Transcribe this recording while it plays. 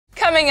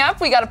Coming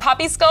up, we got a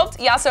Poppy sculpt,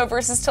 Yasuo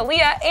versus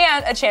Taliyah,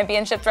 and a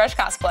championship Thresh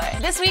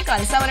cosplay. This week on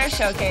Summoner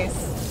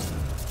Showcase.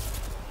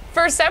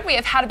 First up, we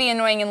have How to Be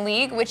Annoying in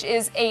League, which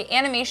is an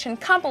animation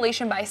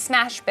compilation by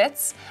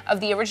SmashBits of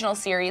the original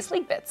series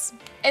League Bits.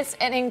 It's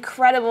an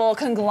incredible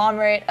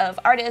conglomerate of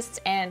artists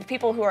and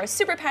people who are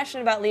super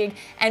passionate about League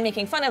and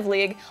making fun of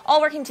League,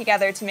 all working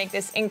together to make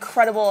this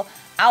incredible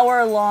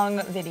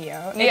hour-long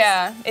video.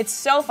 It's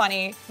so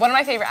funny. One of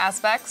my favorite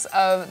aspects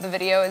of the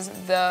video is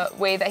the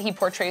way that he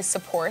portrays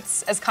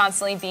supports as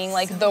constantly being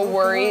like the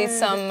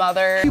worrisome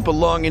mother. You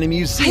belong in a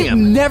museum. I've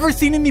never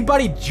seen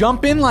anybody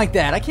jump in like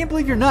that. I can't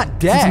believe you're not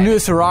dead. Since I'm new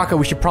to Soraka,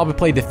 we should probably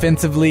play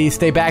defensively,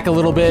 stay back a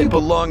little bit. You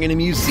belong in a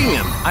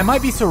museum. I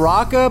might be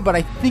Soraka, but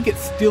I think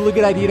it's still a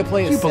good idea to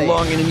play it safe. You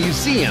belong in a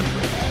museum.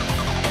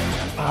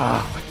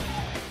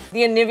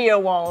 The Anivia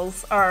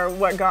walls are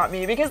what got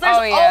me, because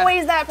there's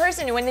always that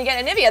person who, when they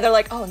get Anivia, they're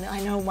like, oh,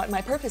 I know what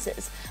my purpose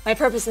is. My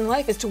purpose in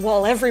life is to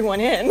wall everyone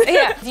in.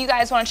 Yeah. If you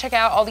guys want to check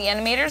out all the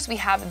animators, we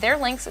have their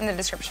links in the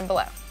description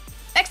below.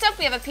 Next up,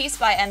 we have a piece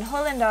by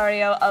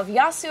Anjolendario of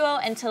Yasuo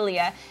and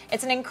Taliyah.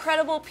 It's an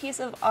incredible piece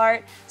of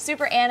art,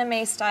 super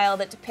anime style,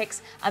 that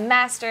depicts a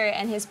master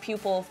and his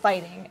pupil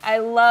fighting. I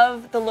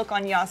love the look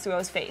on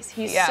Yasuo's face.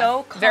 He's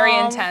so calm, very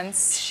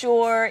intense.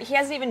 Sure. He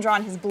hasn't even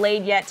drawn his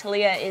blade yet.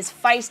 Taliyah is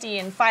feisty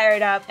and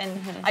fired up,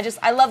 and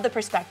I love the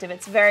perspective.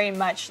 It's very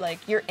much like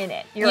you're in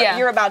it.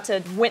 You're about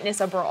to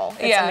witness a brawl.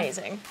 It's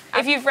amazing.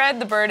 If you've read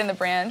The Bird and the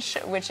Branch,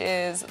 which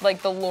is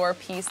like the lore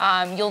piece,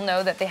 you'll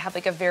know that they have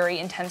like a very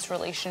intense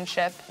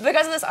relationship.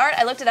 Because of this art,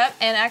 I looked it up,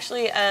 and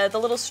actually the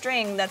little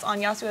string that's on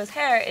Yasuo's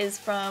hair is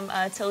from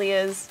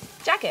Taliyah's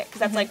jacket, because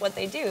that's like what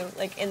they do,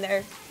 like in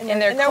their world, in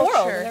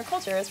their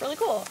culture. It's really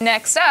cool.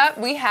 Next up,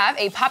 we have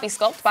a Poppy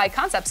sculpt by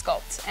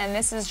ConceptSculpt, and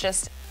this is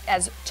just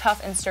as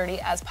tough and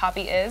sturdy as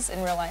Poppy is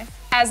in real life.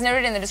 As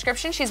noted in the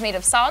description, she's made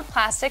of solid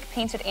plastic,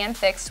 painted and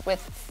fixed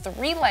with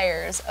 3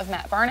 layers of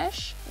matte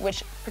varnish,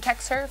 which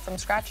protects her from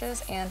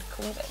scratches and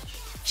cleavage.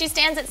 She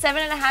stands at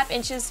 7.5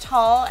 inches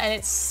tall, and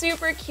it's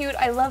super cute.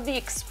 I love the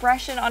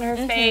expression on her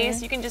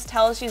face. You can just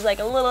tell she's like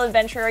a little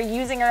adventurer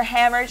using her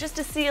hammer just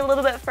to see a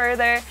little bit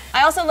further.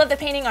 I also love the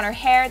painting on her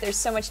hair. There's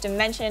so much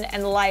dimension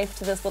and life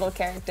to this little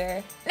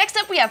character. Next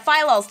up, we have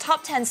PhyLoL's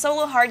top 10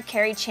 solo hard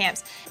carry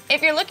champs.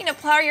 If you're looking to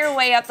plow your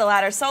way up the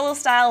ladder solo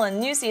style in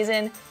new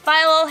season,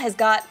 PhyLoL has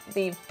got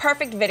the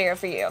perfect video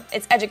for you.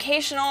 It's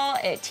educational,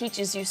 it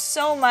teaches you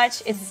so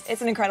much.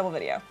 It's an incredible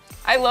video.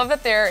 I love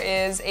that there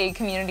is a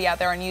community out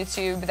there on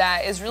YouTube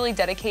that is really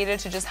dedicated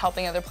to just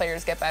helping other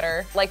players get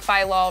better. Like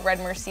PhyLoL, Red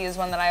Mercy is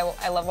one that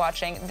I love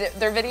watching.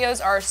 Their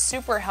videos are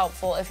super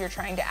helpful if you're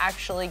trying to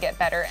actually get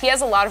better. He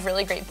has a lot of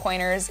really great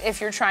pointers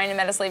if you're trying to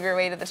meta-slave your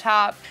way to the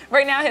top.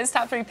 Right now, his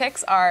top 3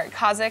 picks are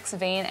Kha'Zix,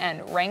 Vayne,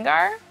 and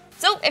Rengar.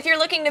 So if you're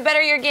looking to better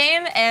your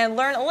game and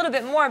learn a little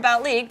bit more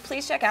about League,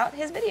 please check out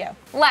his video.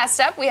 Last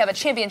up, we have a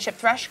championship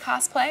Thresh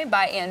cosplay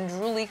by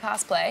Androoly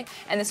Cosplay,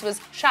 and this was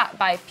shot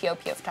by PIYO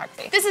PIO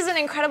Photography. This is an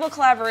incredible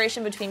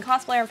collaboration between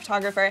cosplayer and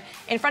photographer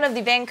in front of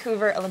the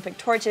Vancouver Olympic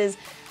torches.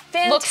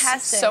 Fantastic.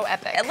 Looks so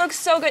epic. It looks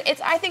so good.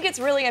 I think it's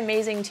really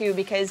amazing too,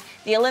 because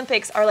the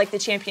Olympics are like the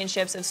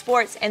championships of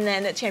sports, and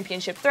then the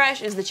championship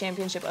Thresh is the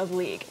championship of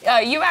League.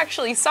 You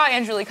actually saw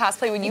Androoly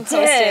Cosplay when you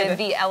hosted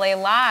the LA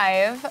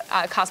Live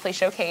cosplay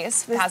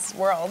showcase, past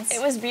Worlds.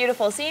 It was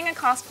beautiful. Seeing a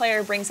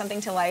cosplayer bring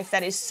something to life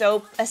that is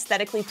so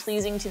aesthetically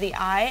pleasing to the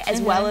eye, as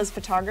well as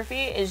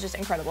photography, is just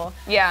incredible.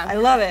 Yeah. I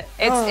love it.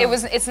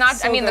 It's not,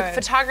 so I mean, good. the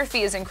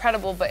photography is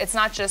incredible, but it's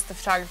not just the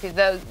photography.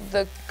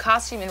 The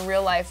costume in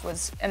real life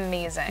was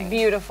amazing.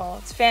 Beautiful.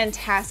 It's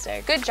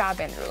fantastic. Good job,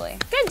 Androoly.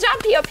 Good job,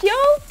 PIYO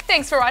PIO.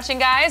 Thanks for watching,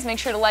 guys. Make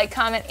sure to like,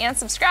 comment, and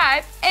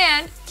subscribe,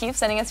 and keep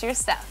sending us your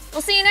stuff.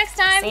 We'll see you next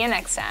time. See you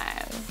next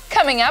time.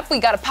 Coming up, we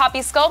got a Poppy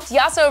sculpt,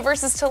 Yasuo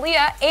versus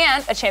Taliyah,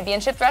 and a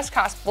championship Thresh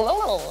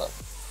cosplay.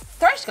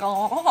 Thresh.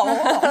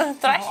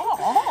 Thresh.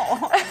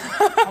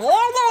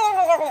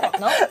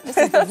 No, this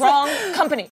is the wrong company.